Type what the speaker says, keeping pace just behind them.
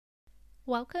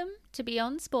Welcome to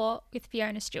Beyond Sport with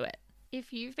Fiona Stewart.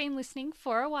 If you've been listening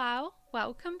for a while,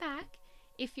 welcome back.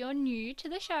 If you're new to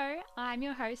the show, I'm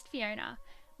your host Fiona.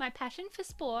 My passion for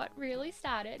sport really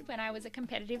started when I was a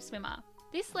competitive swimmer.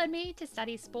 This led me to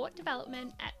study sport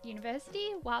development at university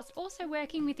whilst also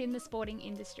working within the sporting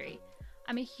industry.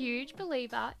 I'm a huge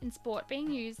believer in sport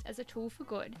being used as a tool for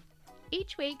good.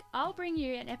 Each week, I'll bring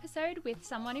you an episode with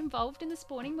someone involved in the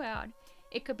sporting world.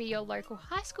 It could be your local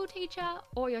high school teacher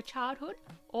or your childhood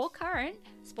or current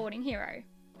sporting hero.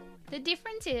 The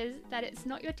difference is that it's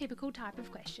not your typical type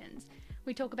of questions.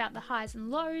 We talk about the highs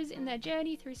and lows in their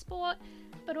journey through sport,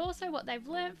 but also what they've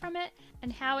learnt from it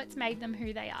and how it's made them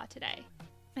who they are today.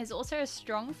 There's also a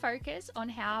strong focus on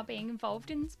how being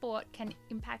involved in sport can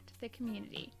impact the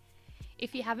community.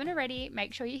 If you haven't already,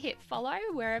 make sure you hit follow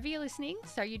wherever you're listening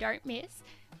so you don't miss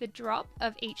the drop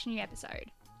of each new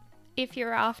episode. If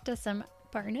you're after some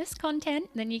bonus content,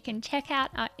 then you can check out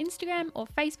our Instagram or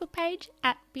Facebook page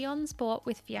at Beyond Sport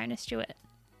with Fiona Stewart.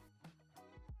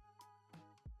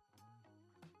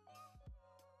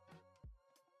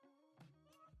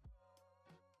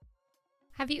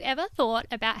 Have you ever thought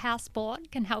about how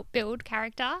sport can help build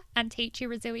character and teach you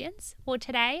resilience? Well,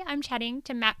 today I'm chatting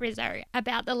to Matt Rizzo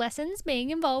about the lessons being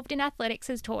involved in athletics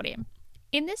has taught him.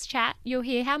 In this chat, you'll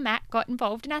hear how Matt got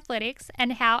involved in athletics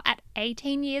and how at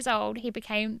 18 years old he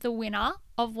became the winner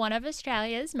of one of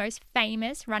Australia's most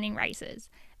famous running races,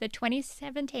 the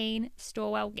 2017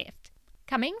 Storwell Gift.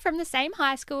 Coming from the same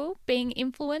high school, being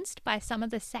influenced by some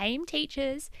of the same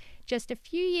teachers, just a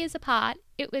few years apart,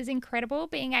 it was incredible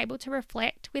being able to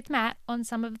reflect with Matt on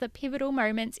some of the pivotal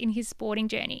moments in his sporting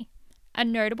journey. A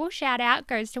notable shout out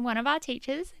goes to one of our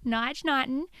teachers, Nige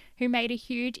Knighton, who made a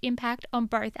huge impact on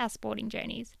both our sporting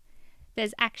journeys.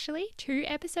 There's actually 2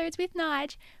 episodes with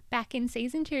Nige back in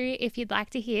season 2 if you'd like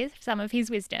to hear some of his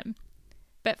wisdom.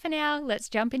 But for now, let's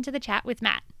jump into the chat with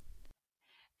Matt.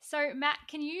 So Matt,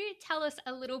 can you tell us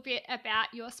a little bit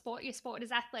about your sport? Your sport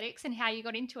is athletics and how you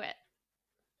got into it.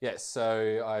 Yeah,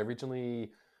 so I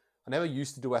never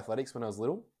used to do athletics when I was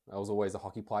little. I was always a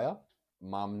hockey player.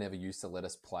 Mum never used to let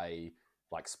us play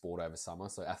like sport over summer,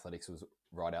 so athletics was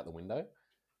right out the window.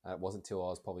 It wasn't until I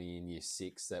was probably in year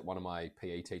 6 that one of my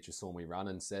PE teachers saw me run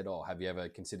and said, "Oh, have you ever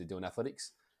considered doing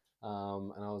athletics?"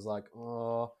 And I was like,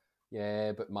 "Oh,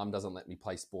 yeah, but Mum doesn't let me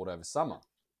play sport over summer."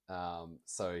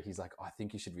 So he's like, "I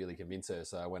think you should really convince her."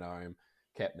 So I went home,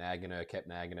 kept nagging her,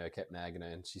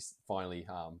 and she finally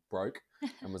broke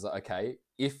and was like, "Okay,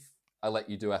 if I let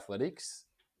you do athletics,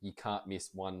 you can't miss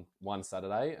one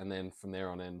Saturday." And then from there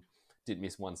on in, didn't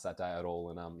miss one Saturday at all,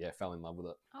 and fell in love with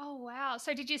it. Oh, wow.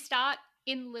 So did you start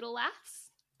in Little Laths?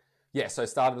 Yeah, so I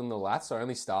started in the Laths. So I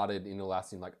only started in the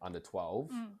Laths in like under 12.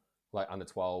 Mm. Like under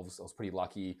 12s, I was pretty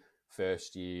lucky.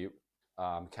 First year,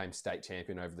 became state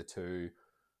champion over the 2.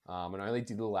 And I only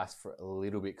did the Laths for a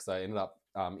little bit because I ended up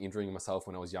injuring myself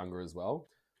when I was younger as well.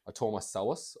 I tore my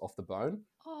psoas off the bone.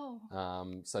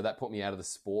 Oh. So that put me out of the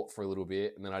sport for a little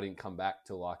bit, and then I didn't come back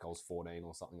till like I was 14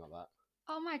 or something like that.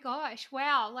 Oh my gosh.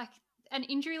 Wow. Like an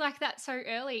injury like that so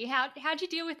early. How'd you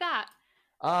deal with that?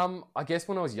 I guess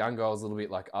when I was younger, I was a little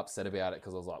bit like upset about it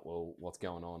because I was like, well, what's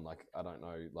going on? Like, I don't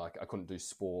know. Like, I couldn't do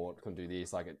sport, couldn't do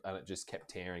this. And it just kept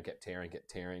tearing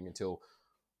until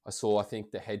I saw, I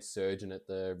think, the head surgeon at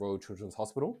the Royal Children's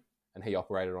Hospital, and he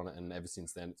operated on it. And ever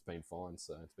since then, it's been fine.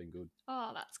 So it's been good.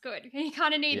 Oh, that's good. You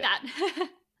kind of need Yeah. that.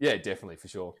 Yeah, definitely, for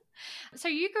sure. So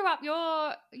you grew up,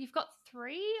 you've got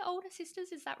 3 older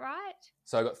sisters, is that right?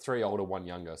 So I got 3 older, 1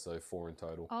 younger, so 4 in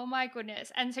total. Oh my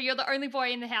goodness. And so you're the only boy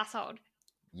in the household.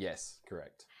 Yes,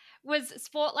 correct. Was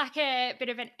sport like a bit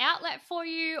of an outlet for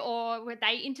you, or were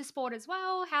they into sport as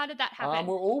well? How did that happen?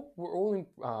 We're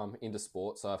all into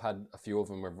sport. So I've had a few of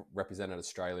them have represented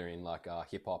Australia in like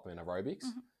hip hop and aerobics,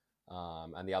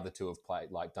 and the other 2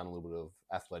 have done a little bit of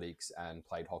athletics and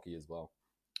played hockey as well.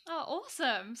 Oh,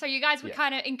 awesome. So you guys were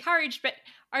kind of encouraged, but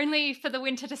only for the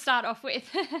winter to start off with.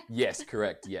 Yes,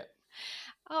 correct. Yeah.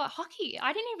 Oh, hockey.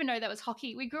 I didn't even know there was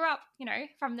hockey. We grew up,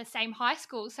 from the same high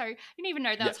school, so I didn't even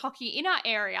know there was hockey in our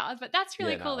area, but that's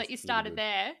really cool that you started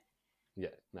there. Yeah,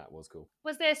 that was cool.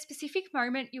 Was there a specific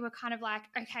moment you were kind of like,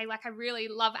 okay, like I really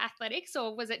love athletics,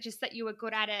 or was it just that you were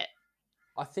good at it?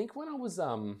 I think when I was,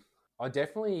 I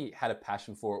definitely had a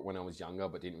passion for it when I was younger,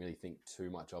 but didn't really think too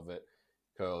much of it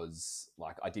because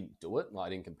like I didn't do it, like I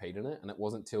didn't compete in it. And it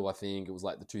wasn't till I think it was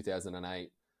like the 2008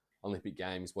 Olympic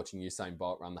Games, watching Usain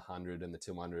Bolt run the 100 and the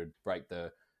 200, break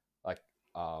the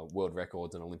world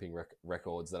records and Olympic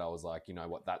records, that I was like, you know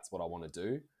what, that's what I want to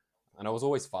do. And I was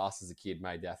always fast as a kid,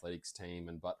 made the athletics team,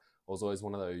 but I was always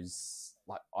one of those,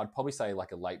 like I'd probably say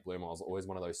like a late bloomer. I was always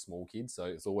one of those small kids, so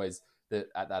it's always that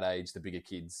at that age, the bigger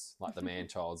kids, like the man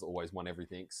child's always won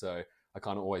everything. So I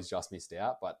kind of always just missed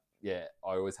out. But yeah,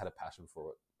 I always had a passion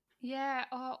for it. Yeah.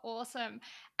 Oh, awesome.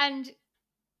 And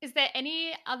is there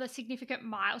any other significant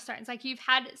milestones? Like, you've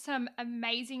had some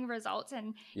amazing results,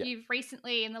 and Yeah. you've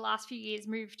recently, in the last few years,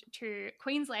 moved to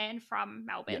Queensland from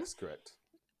Melbourne. Yes, correct.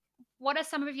 What are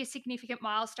some of your significant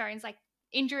milestones, like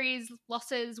injuries,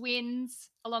 losses,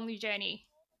 wins along the journey?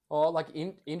 Oh, like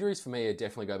injuries for me, it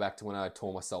definitely go back to when I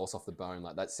tore my soles off the bone.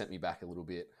 Like that sent me back a little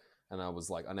bit. And I was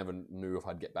like, I never knew if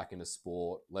I'd get back into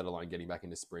sport, let alone getting back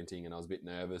into sprinting. And I was a bit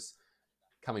nervous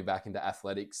coming back into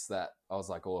athletics, that I was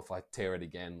like, oh, if I tear it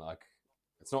again, like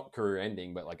it's not career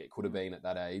ending, but like it could have been at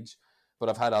that age. But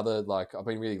I've had other, like I've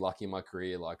been really lucky in my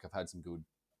career. Like I've had some good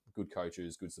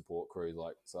coaches, good support crew.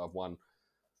 Like, so I've won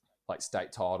like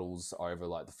state titles over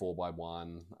like the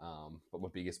 4x1. But my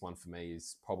biggest one for me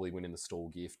is probably winning the Stall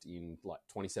Gift in like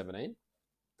 2017.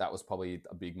 That was probably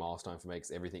a big milestone for me because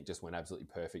everything just went absolutely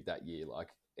perfect that year. Like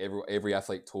every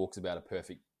athlete talks about a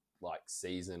perfect like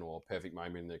season or perfect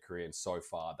moment in their career, and so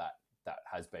far that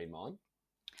has been mine.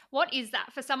 What is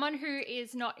that for someone who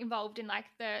is not involved in like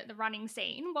the running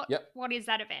scene? What is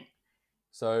that event?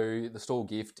 So the Stall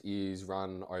Gift is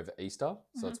run over Easter,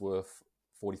 so it's worth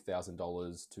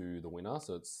 $40,000 to the winner.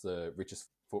 So it's the richest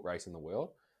foot race in the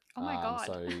world. Oh my God.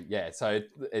 So yeah, so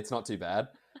it's not too bad.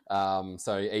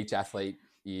 So each athlete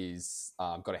is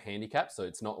got a handicap, so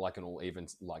it's not like an all even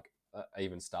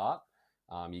even start.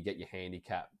 You get your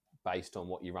handicap based on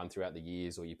what you run throughout the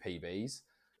years or your PBs,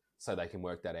 so they can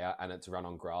work that out. And it's run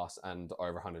on grass and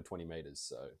over 120 meters.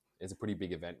 So it's a pretty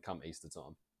big event come Easter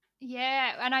time.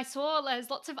 Yeah, and I saw there's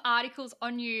lots of articles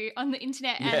on you on the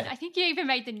internet, and I think you even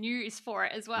made the news for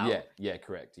it as well. Yeah,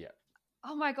 correct, yeah.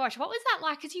 Oh my gosh, what was that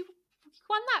like? Because you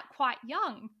won that quite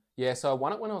young. Yeah, so I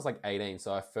won it when I was like 18.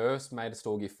 So I first made a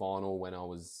Stall Gift final when I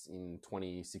was in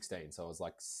 2016. So I was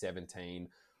like 17.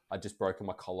 I'd just broken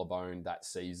my collarbone that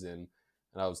season,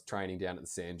 and I was training down at the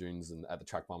sand dunes and at the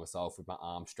track by myself with my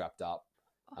arm strapped up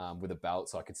with a belt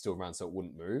so I could still run so it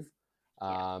wouldn't move.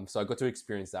 So I got to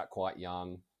experience that quite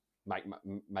young,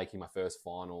 making my first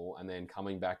final, and then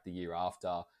coming back the year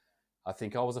after. I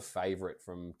think I was a favourite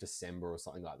from December or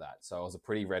something like that. So I was a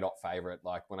pretty red hot favourite.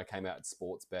 Like when I came out at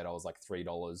Sportsbet, I was like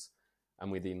 $3,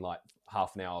 and within like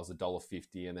half an hour I was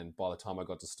 $1.50, and then by the time I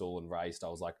got to Stall and raced, I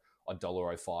was like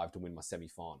 $1.05 to win my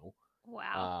semi-final.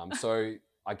 Wow. So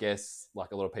I guess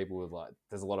like a lot of people were like,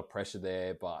 there's a lot of pressure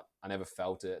there, but I never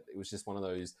felt it. It was just one of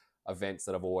those events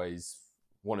that I've always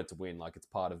wanted to win. Like it's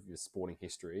part of your sporting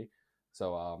history.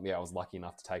 So I was lucky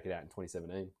enough to take it out in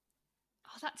 2017.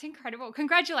 Oh, that's incredible.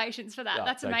 Congratulations for that. Yeah,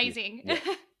 that's amazing. Yeah.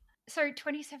 So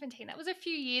 2017, that was a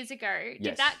few years ago. Yes.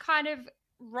 Did that kind of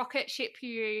rocket ship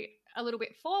you a little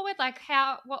bit forward? Like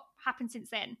what happened since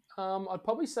then? I'd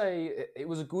probably say it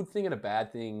was a good thing and a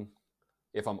bad thing,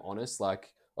 if I'm honest.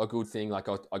 Like a good thing, like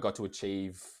I got to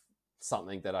achieve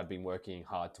something that I'd been working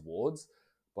hard towards,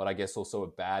 but I guess also a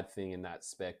bad thing in that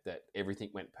aspect that everything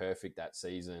went perfect that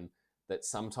season, that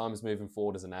sometimes moving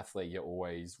forward as an athlete, you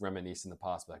always reminisce in the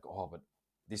past, like, oh, but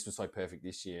this was so perfect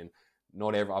this year. And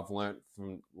I've learned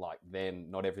from like then,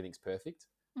 not everything's perfect.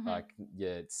 Mm-hmm. Like,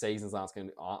 yeah, seasons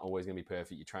aren't always going to be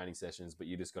perfect, your training sessions, but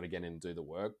you just got to get in and do the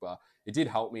work. But it did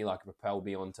help me, like propel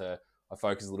me onto, I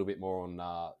focus a little bit more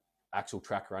on actual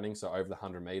track running. So over the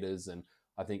 100 meters. And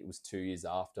I think it was 2 years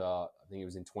after, I think it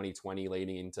was in 2020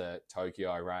 leading into Tokyo,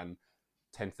 I ran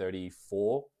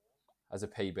 10:34 as a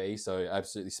PB. So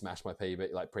absolutely smashed my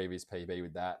PB, like previous PB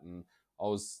with that. And I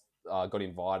was, got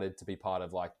invited to be part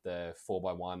of like the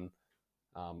 4x1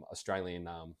 Australian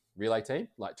relay team,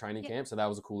 like training camp. So that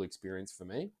was a cool experience for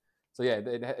me. So yeah,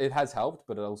 it has helped,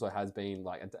 but it also has been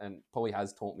like, and probably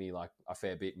has taught me like a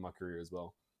fair bit in my career as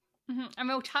well. Mm-hmm. And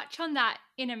we'll touch on that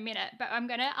in a minute, but I'm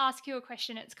going to ask you a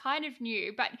question. It's kind of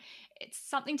new, but it's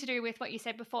something to do with what you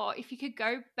said before. If you could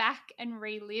go back and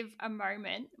relive a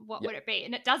moment, what would it be?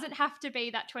 And it doesn't have to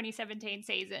be that 2017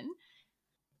 season.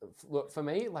 Look, for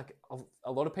me, like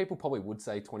a lot of people probably would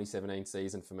say 2017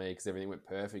 season for me because everything went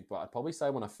perfect, but I'd probably say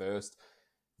when I first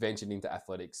ventured into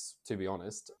athletics, to be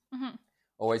honest,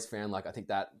 always found like, I think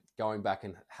that going back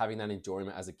and having that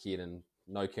enjoyment as a kid and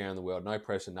no care in the world, no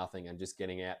pressure, nothing, and just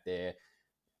getting out there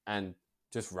and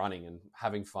just running and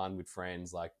having fun with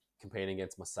friends, like competing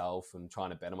against myself and trying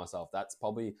to better myself. That's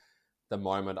probably the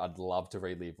moment I'd love to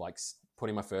relive, like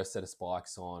putting my first set of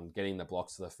spikes on, getting the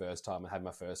blocks for the first time and having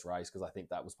my first race, because I think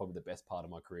that was probably the best part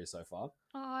of my career so far.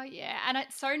 Oh, yeah. And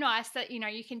it's so nice that,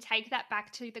 you can take that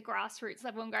back to the grassroots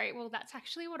level and go, well, that's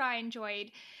actually what I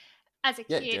enjoyed as a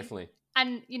kid. Yeah, definitely.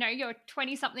 And, you know, you're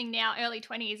 20 something now, early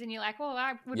 20s, and you're like, well,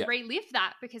 I would Yeah. relive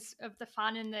that because of the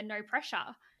fun and the no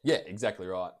pressure. Yeah, exactly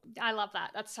right. I love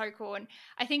that. That's so cool. And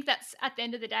I think that's at the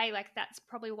end of the day, like, that's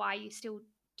probably why you still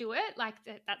do it. Like,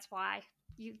 that's why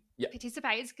you Yeah.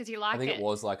 participate, because you I like think it. it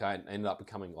was like I ended up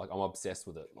becoming like I'm obsessed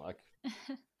with it. Like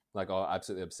I'm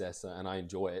absolutely obsessed, and I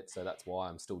enjoy it. So that's why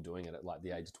I'm still doing it at like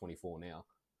the age of 24 now.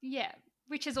 Yeah,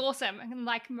 which is awesome. And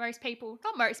like most people,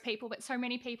 not most people, but so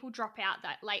many people drop out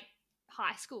that late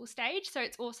high school stage. So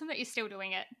it's awesome that you're still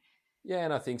doing it. Yeah,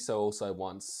 and I think so also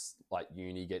once like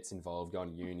uni gets involved, going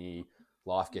to uni,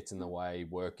 life gets in the way,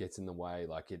 work gets in the way,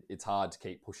 like it's hard to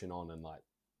keep pushing on and like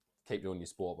keep doing your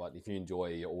sport. But if you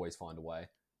enjoy it, you always find a way.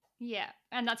 Yeah,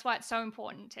 and that's why it's so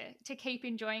important to keep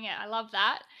enjoying it. I love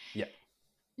that. Yeah.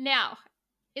 Now,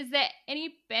 is there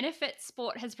any benefit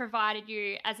sport has provided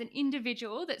you as an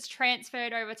individual that's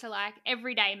transferred over to like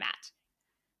everyday Matt?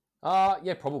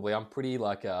 Yeah, probably. I'm pretty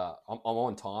like I'm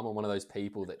on time. I'm one of those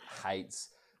people that hates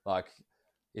like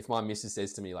if my missus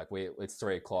says to me like it's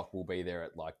 3 o'clock, we'll be there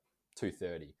at like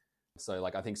 2:30. So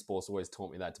like I think sports always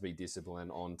taught me that, to be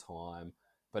disciplined, on time.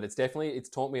 But it's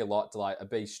taught me a lot to like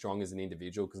be strong as an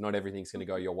individual, because not everything's going to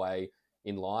go your way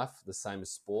in life the same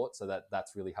as sport. So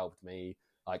that's really helped me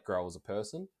like grow as a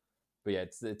person. But yeah,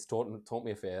 it's taught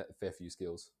me a fair few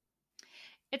skills.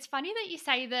 It's funny that you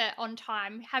say that on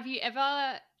time. Have you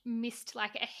ever missed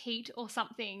like a heat or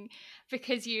something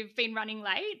because you've been running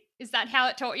late? Is that how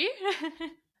it taught you?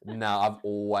 No, I've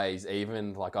always,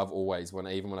 even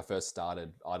when I first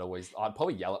started, I'd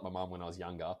probably yell at my mum when I was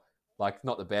younger. Like,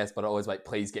 not the best, but I always like,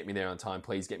 please get me there on time.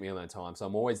 Please get me on time. So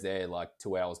I'm always there like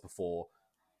 2 hours before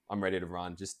I'm ready to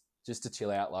run, just to chill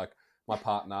out. Like my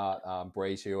partner,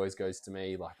 Bree, she always goes to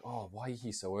me like, oh, why are you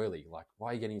here so early? Like,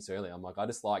 why are you getting so early? I'm like, I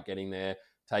just like getting there,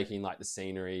 taking like the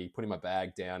scenery, putting my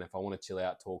bag down. If I want to chill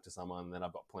out, talk to someone, then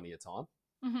I've got plenty of time.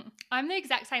 Mm-hmm. I'm the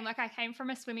exact same. Like I came from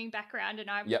a swimming background, and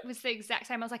I was the exact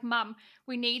same. I was like, Mum,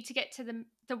 we need to get to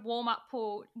the warm-up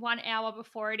pool 1 hour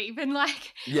before it even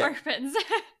like opens.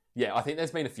 Yeah, I think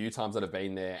there's been a few times that I've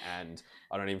been there and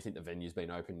I don't even think the venue's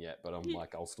been open yet, but I'm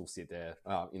like, I'll still sit there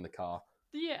in the car.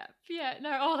 Yeah.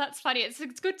 No, oh, that's funny. It's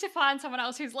good to find someone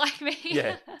else who's like me.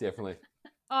 Yeah, definitely.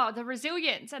 Oh, the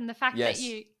resilience and the fact that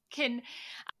you can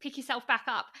pick yourself back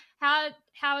up.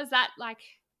 How is that like?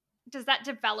 Does that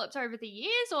develop over the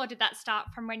years, or did that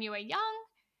start from when you were young?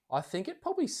 I think it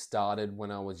probably started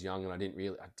when I was young, and I didn't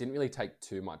really take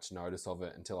too much notice of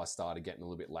it until I started getting a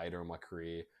little bit later in my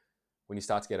career. When you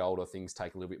start to get older, things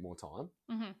take a little bit more time.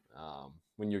 Mm-hmm.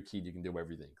 When you're a kid, you can do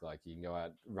everything. Like you can go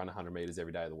out, run 100 meters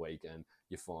every day of the week, and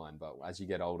you're fine. But as you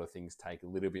get older, things take a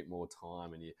little bit more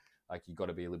time, and you got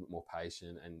to be a little bit more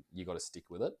patient, and you got to stick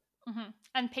with it. Mm-hmm.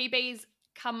 And PBs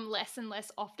come less and less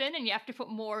often, and you have to put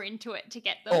more into it to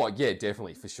get them. Oh yeah,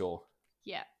 definitely, for sure.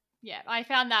 Yeah. I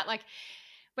found that like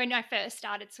when I first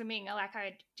started swimming, like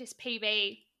I'd just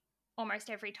PB almost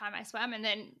every time I swam, and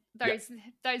then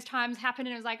those times happened,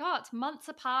 and it was like, oh, it's months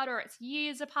apart or it's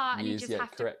years apart, and you just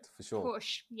have to for sure.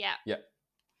 push. Yeah,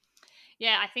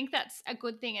 I think that's a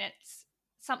good thing, and it's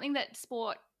something that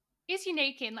sport is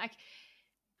unique in, like,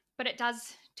 but it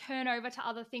does turn over to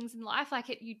other things in life. Like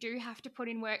you do have to put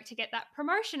in work to get that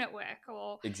promotion at work,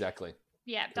 or exactly.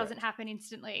 Yeah, it doesn't happen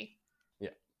instantly. Yeah.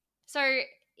 So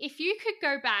if you could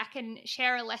go back and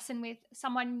share a lesson with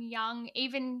someone young,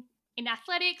 even in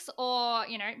athletics, or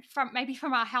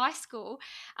from our high school,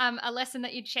 a lesson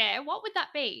that you'd share, what would that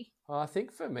be? I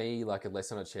think for me, like a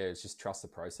lesson I'd share is just trust the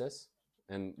process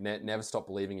and never stop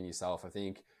believing in yourself. I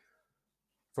think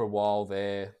for a while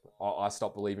there, I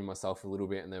stopped believing in myself a little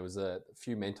bit, and there was a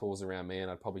few mentors around me, and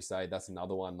I'd probably say that's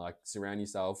another one. Like surround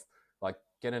yourself, like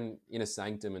get an inner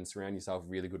sanctum and surround yourself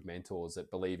with really good mentors that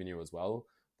believe in you as well.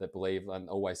 That believe, and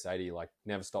always say to you, like,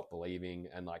 never stop believing,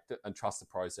 and and trust the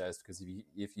process, because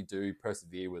if you do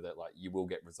persevere with it, like you will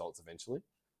get results eventually.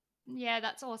 Yeah,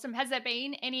 that's awesome. Has there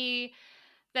been any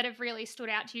that have really stood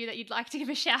out to you that you'd like to give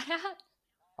a shout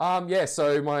out? Yeah,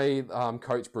 so my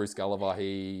coach Bruce Gulliver,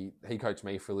 he coached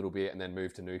me for a little bit and then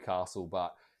moved to Newcastle,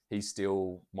 but he's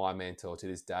still my mentor to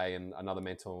this day. And another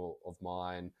mentor of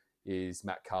mine is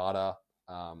Matt Carter.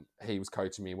 He was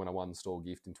coaching me when I won the Stawell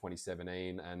Gift in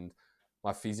 2017, and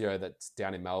my physio that's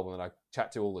down in Melbourne that I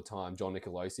chat to all the time, John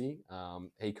Nicolosi,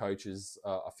 he coaches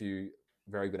a few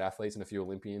very good athletes and a few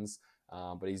Olympians,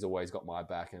 but he's always got my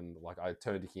back, and like I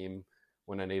turn to him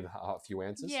when I need a few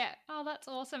answers. Yeah. Oh, that's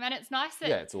awesome. And it's nice that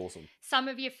it's awesome. Some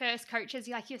of your first coaches,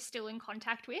 you're still in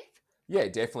contact with. Yeah,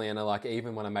 definitely. And like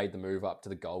even when I made the move up to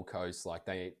the Gold Coast, like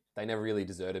they never really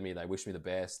deserted me. They wished me the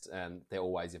best, and they're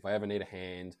always, if I ever need a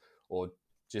hand or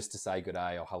just to say good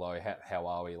day or hello, how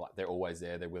are we? Like they're always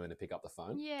there. They're willing to pick up the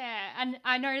phone. Yeah, and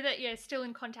I know that you're still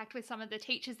in contact with some of the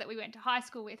teachers that we went to high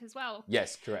school with as well.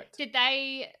 Yes, correct. Did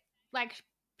they like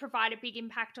provide a big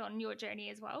impact on your journey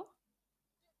as well?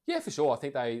 Yeah, for sure. I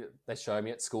think they showed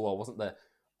me at school. I wasn't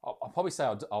I'll probably say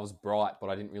I was bright, but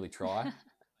I didn't really try.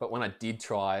 But when I did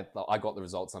try, I got the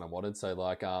results that I wanted. So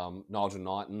like Nigel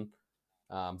Knighton,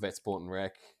 Vet Sport and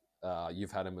Rec,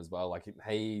 you've had him as well. Like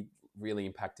he really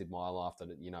impacted my life. That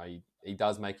he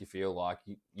does make you feel like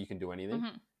you can do anything.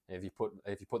 Mm-hmm. If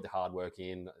you put the hard work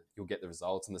in, you'll get the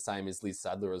results. And the same as Liz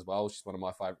Sadler as well. She's one of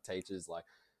my favorite teachers. Like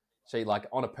she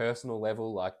on a personal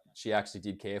level, like she actually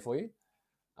did care for you.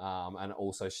 And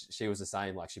also she was the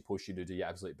same, like she pushed you to do your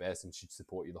absolute best and she'd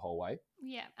support you the whole way.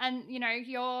 Yeah. And are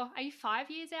you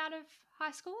 5 years out of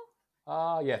high school?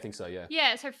 Yeah, I think so, yeah.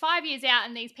 Yeah, so 5 years out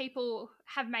and these people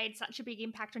have made such a big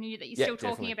impact on you that you're still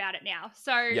talking about it now.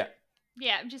 So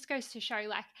yeah, it just goes to show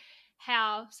like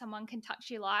how someone can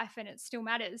touch your life and it still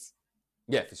matters.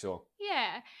 Yeah, for sure.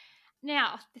 Yeah.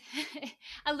 Now,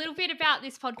 a little bit about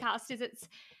this podcast is it's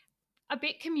a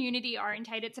bit community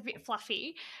orientated, it's a bit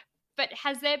fluffy. But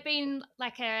has there been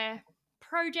like a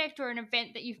project or an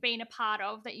event that you've been a part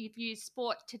of that you've used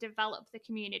sport to develop the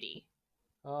community?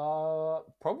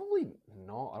 Probably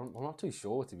not. I'm not too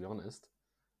sure, to be honest.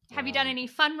 Have you done any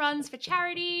fun runs for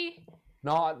charity?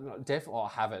 No, definitely I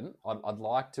haven't. I'd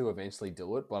like to eventually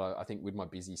do it, but I think with my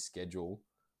busy schedule,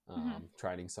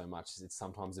 training so much, it's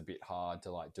sometimes a bit hard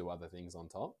to like do other things on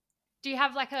top. Do you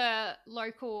have like a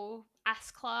local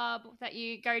AS club that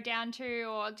you go down to,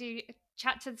 or do you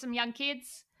chat to some young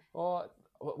kids?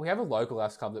 We have a local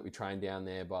AS club that we train down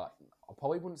there, but I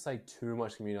probably wouldn't say too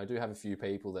much community. I do have a few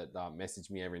people that message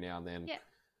me every now and then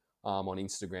on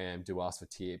Instagram, do ask for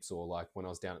tips, or like when I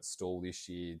was down at Stall this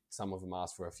year, some of them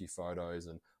asked for a few photos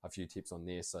and a few tips on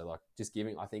this. So like just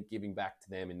giving back to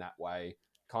them in that way,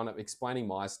 kind of explaining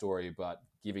my story, but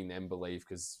giving them belief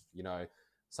because,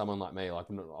 someone like me, like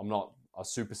I'm not a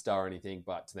superstar or anything,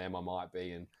 but to them I might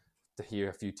be, and to hear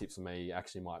a few tips from me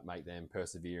actually might make them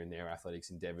persevere in their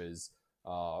athletics endeavours,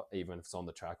 even if it's on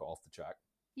the track or off the track.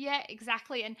 Yeah,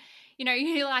 exactly. And,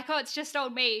 you're like, oh, it's just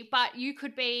old me, but you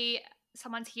could be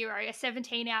someone's hero, a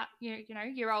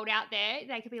 17-year old out there.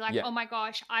 They could be like, oh my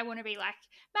gosh, I want to be like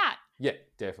Matt. Yeah,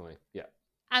 definitely. Yeah.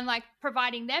 And like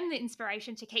providing them the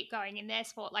inspiration to keep going in their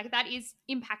sport. Like that is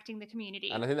impacting the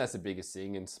community. And I think that's the biggest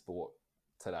thing in sport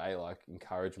today. Like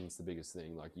encouragement's the biggest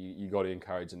thing. Like you got to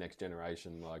encourage the next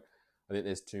generation. Like I think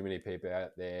there's too many people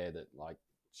out there that like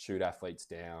shoot athletes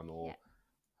down or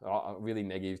are really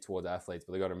negative towards athletes,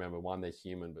 but they got to remember, one, they're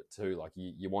human, but two, like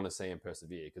you want to see them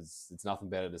persevere, because it's nothing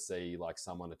better to see like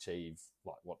someone achieve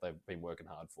like what they've been working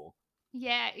hard for.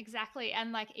 Yeah, exactly.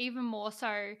 And like even more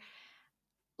so,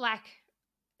 like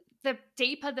the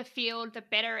deeper the field, the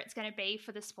better it's going to be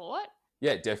for the sport.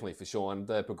 Yeah, definitely, for sure. And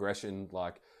the progression,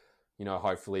 like,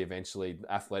 hopefully eventually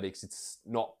athletics, it's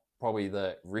not probably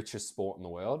the richest sport in the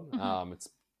world. Mm-hmm. It's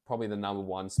probably the number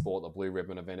one sport, the blue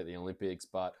ribbon event at the Olympics,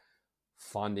 but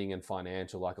funding and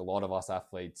financial, like a lot of us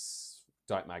athletes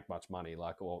don't make much money,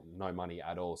 like, or no money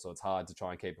at all. So it's hard to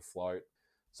try and keep afloat.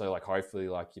 So like, hopefully,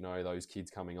 like, those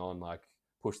kids coming on, like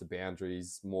push the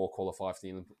boundaries, more qualify for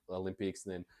the Olympics,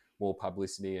 and then more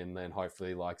publicity, and then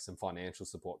hopefully like some financial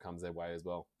support comes their way as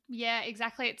well. Yeah,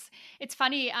 exactly. It's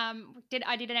funny. I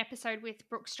did an episode with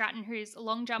Brooke Stratton, who's a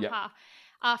long jumper,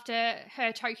 after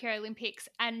her Tokyo Olympics,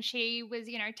 and she was,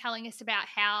 telling us about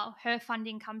how her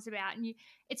funding comes about, and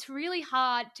it's really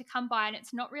hard to come by, and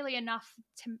it's not really enough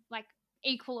to like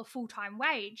equal a full-time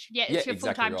wage. Yeah, it's your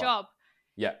exactly full-time job.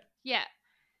 Yeah. Yeah.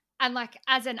 And like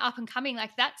as an up and coming,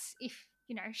 like that's if,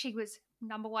 she was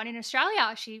number one in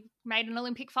Australia, she made an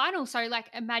Olympic final. So like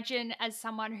imagine as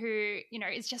someone who,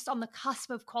 is just on the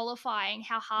cusp of qualifying,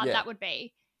 how hard that would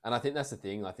be. And I think that's the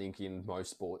thing. I think in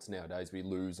most sports nowadays, we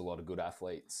lose a lot of good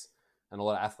athletes, and a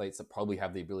lot of athletes that probably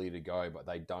have the ability to go, but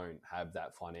they don't have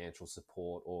that financial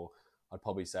support, or I'd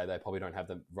probably say they probably don't have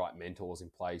the right mentors in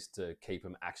place to keep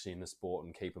them actually in the sport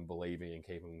and keep them believing and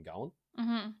keep them going.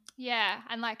 Mm-hmm. Yeah.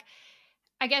 And like,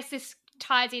 I guess this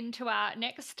ties into our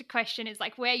next question, is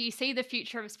like where you see the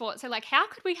future of sport. So like, how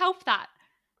could we help that?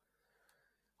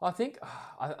 I think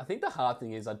the hard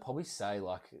thing is I'd probably say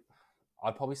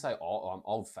I'm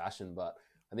old fashioned, but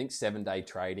I think 7-day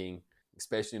trading,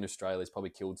 especially in Australia, has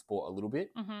probably killed sport a little bit.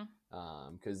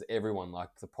 Mm-hmm. Because everyone, like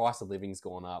the price of living's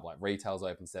gone up, like retail's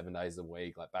open 7 days a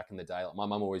week. Like back in the day, like my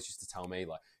mum always used to tell me,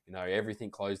 like, everything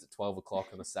closed at 12 o'clock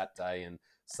on a Saturday, and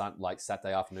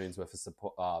Saturday afternoons were for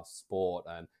sport,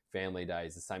 and family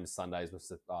days, the same as Sundays were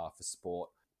for sport.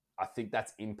 I think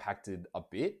that's impacted a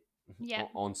bit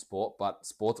on sport, but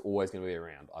sport's always going to be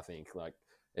around. I think like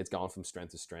it's going from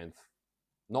strength to strength.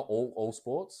 Not all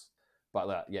sports,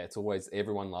 but yeah, it's always,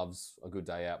 everyone loves a good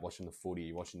day out, watching the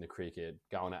footy, watching the cricket,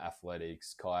 going to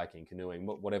athletics, kayaking, canoeing,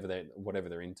 whatever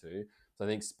they're into. So I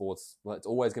think sports, well, it's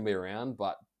always going to be around,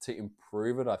 but to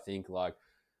improve it, I think like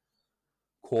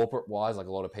corporate wise, like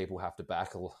a lot of people have to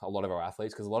back a lot of our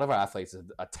athletes, because a lot of our athletes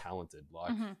are talented,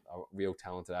 like are real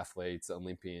talented athletes,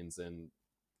 Olympians, and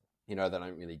they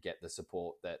don't really get the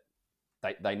support that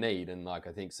they need. And like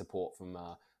I think support from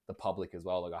the public as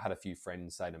well. Like I had a few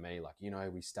friends say to me, like,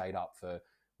 we stayed up for,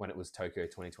 when it was Tokyo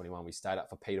 2021, we stayed up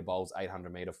for Peter Bowles'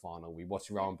 800 meter final. We watched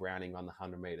Rowan Browning run the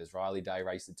 100 meters. Riley Day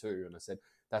raced the 2. And I said,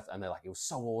 and they're like, it was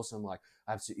so awesome. Like,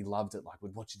 I absolutely loved it. Like,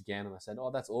 we'd watch it again. And I said,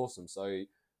 oh, that's awesome. So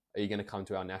are you going to come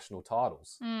to our national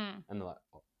titles? And they're like,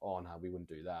 oh no, we wouldn't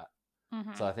do that.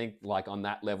 So I think like on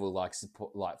that level, like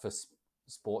support, like for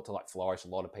sport to like flourish, a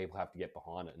lot of people have to get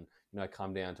behind it and,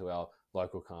 come down to our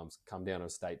local comps, come down to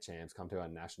state champs, come to our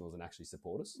nationals and actually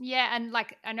support us. Yeah. And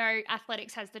like, I know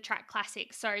athletics has the track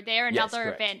classics. So they're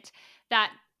another event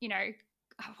that,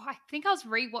 I think I was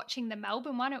rewatching the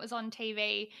Melbourne one. It was on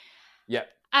TV. Yep.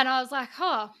 And I was like,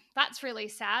 oh, that's really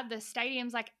sad. The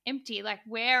stadium's like empty. Like,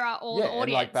 where are all the audience?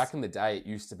 And like back in the day, it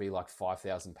used to be like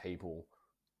 5,000 people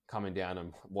coming down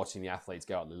and watching the athletes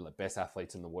go out, the best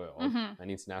athletes in the world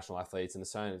and international athletes, and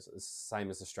the same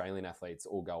as Australian athletes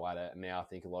all go at it. And now I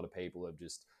think a lot of people have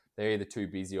they're either too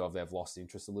busy or they've lost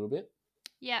interest a little bit.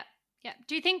 Yeah. Yeah.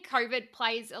 Do you think COVID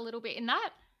plays a little bit in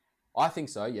that? I think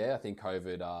so. Yeah. I think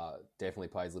COVID definitely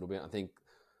plays a little bit. I think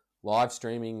live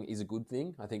streaming is a good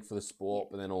thing, I think, for the sport,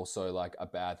 but then also like a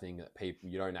bad thing that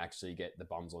you don't actually get the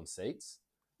bums on seats.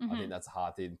 I think that's a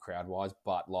hard thing crowd-wise,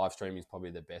 but live streaming is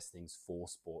probably the best things for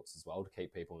sports as well, to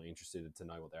keep people interested to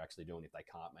know what they're actually doing if they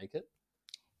can't make it.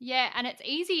 Yeah, and it's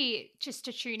easy just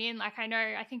to tune in. Like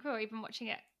I think we were even watching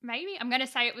it, maybe, I'm going to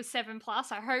say it was 7+.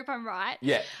 I hope I'm right.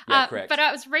 Yeah, correct. But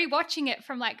I was rewatching it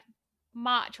from like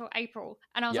March or April,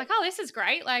 and I was like, oh, this is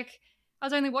great. Like I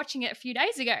was only watching it a few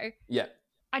days ago. Yeah.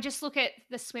 I just look at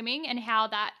the swimming and how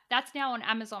that's now on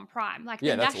Amazon Prime. Like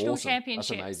the national championships.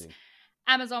 That's amazing.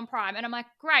 Amazon Prime, and I'm like,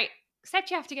 great, except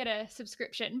you have to get a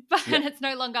subscription, but it's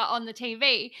no longer on the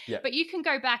TV. But you can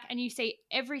go back and you see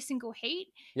every single heat,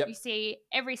 you see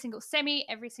every single semi,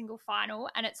 every single final,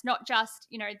 and it's not just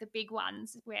the big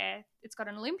ones where it's got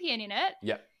an Olympian in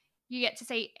it. You get to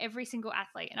see every single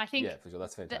athlete, and I think for sure,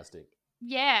 that's fantastic.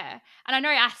 And I know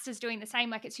ASTA's doing the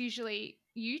same. Like it's usually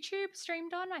YouTube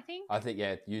streamed on, I think.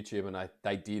 YouTube, and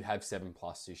they did have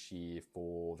 7+ this year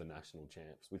for the national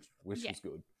champs, which was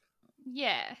good.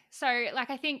 Yeah. So like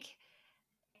I think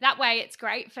that way it's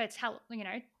great for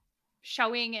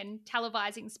showing and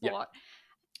televising sport.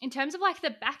 In terms of like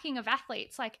the backing of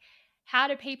athletes, like how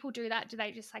do people do that? Do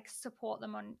they just like support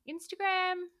them on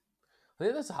Instagram? I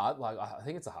think that's hard. Like I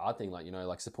think it's a hard thing. Like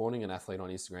like supporting an athlete on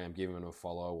Instagram, giving them a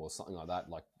follow or something like that.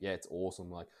 Like it's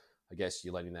awesome. Like I guess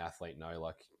you're letting the athlete know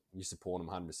like you support them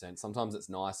 100%. Sometimes it's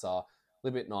a little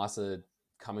bit nicer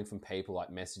coming from people like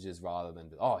messages rather than,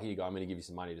 oh, here you go, I'm going to give you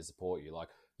some money to support you. Like,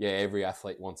 every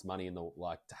athlete wants money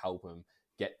to help them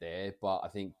get there. But I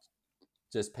think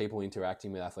just people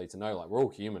interacting with athletes and know like we're all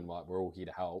human, like we're all here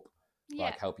to help,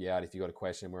 like help you out. If you got a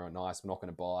question, we're nice, we're not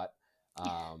going to bite.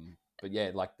 But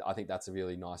like I think that's a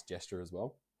really nice gesture as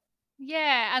well.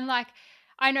 Yeah. And like,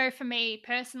 I know for me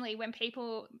personally, when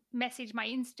people message my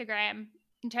Instagram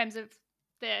in terms of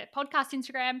the podcast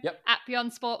Instagram at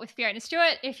Beyond Sport with Fiona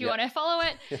Stewart, if you want to follow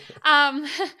it.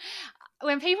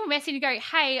 When people message and go,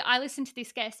 hey, I listened to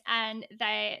this guest and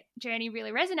their journey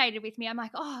really resonated with me, I'm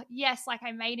like, oh, yes, like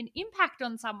I made an impact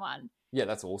on someone. Yeah,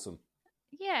 that's awesome.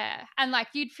 Yeah. And like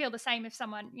you'd feel the same if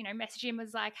someone, messaged him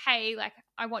was like, hey, like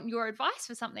I want your advice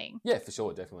for something. Yeah, for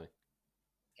sure, definitely.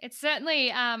 It's certainly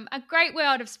a great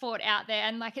world of sport out there.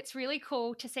 And like it's really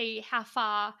cool to see how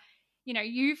far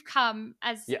you've come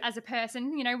as a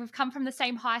person. We've come from the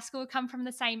same high school, come from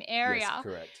the same area. Yes,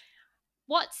 correct.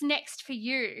 What's next for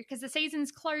you? Because the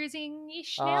season's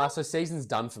closing-ish now. So season's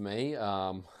done for me.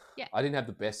 I didn't have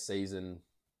the best season.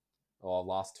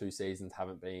 Last 2 seasons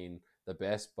haven't been the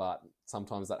best, but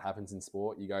sometimes that happens in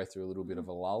sport. You go through a little bit of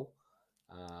a lull.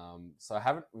 So I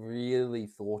haven't really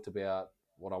thought about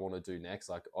what I want to do next.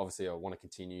 Like obviously I want to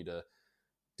continue to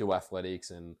do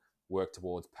athletics and work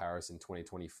towards Paris in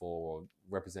 2024 or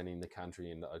representing the country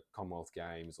in the Commonwealth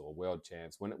Games or World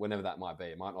Champs, whenever that might be.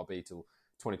 It might not be till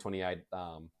 2028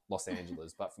 Los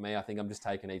Angeles. But for me, I think I'm just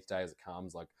taking each day as it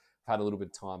comes. Like I've had a little bit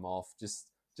of time off just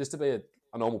to be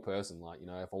a normal person. Like,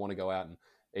 if I want to go out and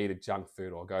eat a junk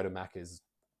food or go to Macca's,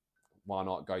 why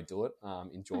not go do it?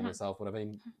 Enjoy myself. But I've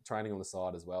been training on the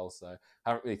side as well. So I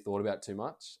haven't really thought about too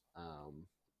much.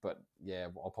 But yeah,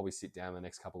 I'll probably sit down the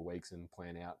next couple of weeks and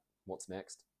plan out what's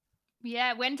next.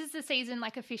 Yeah, when does the season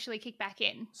officially kick back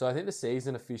in? So I think the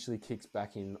season officially kicks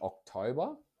back in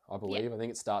October, I believe. Yeah. I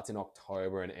think it starts in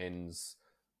October and ends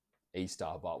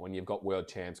Easter. But when you've got World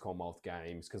Champs, Commonwealth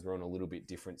Games, because we're on a little bit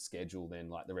different schedule than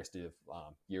like the rest of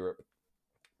Europe,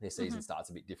 their season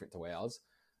starts a bit different to ours.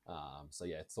 So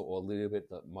yeah, it's a little bit,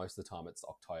 but most of the time it's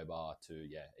October to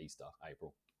Easter,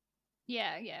 April.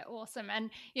 Yeah, awesome.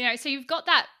 And so you've got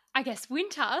that, I guess,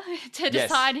 winter to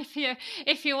decide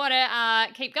if you want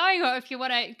to keep going or if you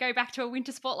want to go back to a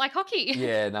winter sport like hockey.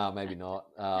 Yeah, no, maybe not.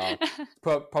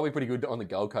 Probably pretty good on the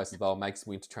Gold Coast as well. It makes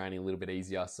winter training a little bit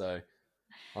easier. So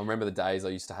I remember the days I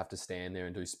used to have to stand there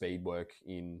and do speed work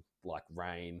in like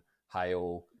rain,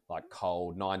 hail, like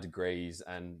cold, 9 degrees,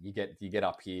 and you get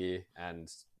up here and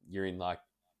you're in like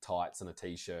tights and a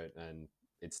t-shirt and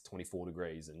it's 24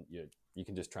 degrees and you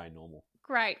can just train normal.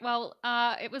 Great. Well,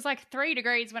 it was like 3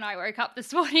 degrees when I woke up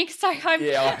this morning, so I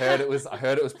heard it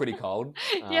was pretty cold.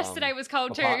 Yesterday was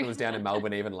cold too. My partner was down in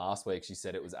Melbourne even last week. She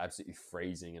said it was absolutely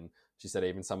freezing, and she said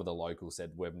even some of the locals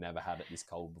said we've never had it this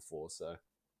cold before. So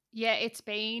yeah, it's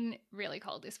been really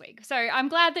cold this week. So I'm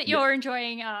glad that you're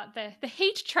enjoying the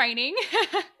heat training.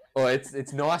 Well,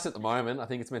 it's nice at the moment. I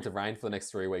think it's meant to rain for the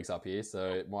next 3 weeks up here, so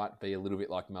it might be a little bit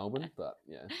like Melbourne, but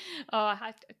yeah. Oh,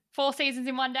 4 seasons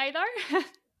in one day though?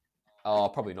 Oh,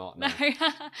 probably not. No.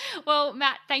 Well,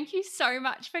 Matt, thank you so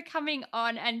much for coming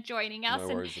on and joining us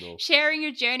No worries at all. Sharing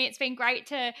your journey. It's been great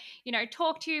to,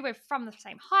 talk to you. We're from the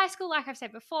same high school, like I've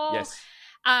said before. Yes.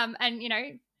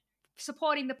 And,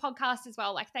 supporting the podcast as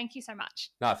well. Like, thank you so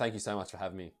much. No, thank you so much for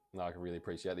having me. No, I really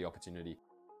appreciate the opportunity.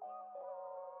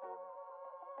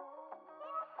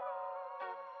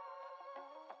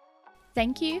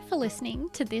 Thank you for listening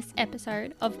to this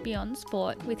episode of Beyond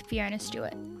Sport with Fiona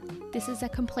Stewart. This is a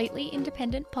completely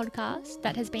independent podcast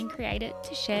that has been created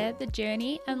to share the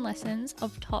journey and lessons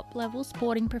of top-level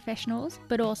sporting professionals,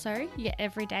 but also your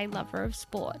everyday lover of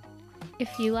sport.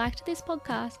 If you liked this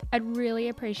podcast, I'd really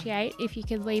appreciate if you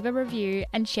could leave a review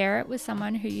and share it with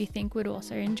someone who you think would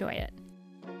also enjoy it.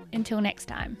 Until next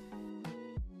time.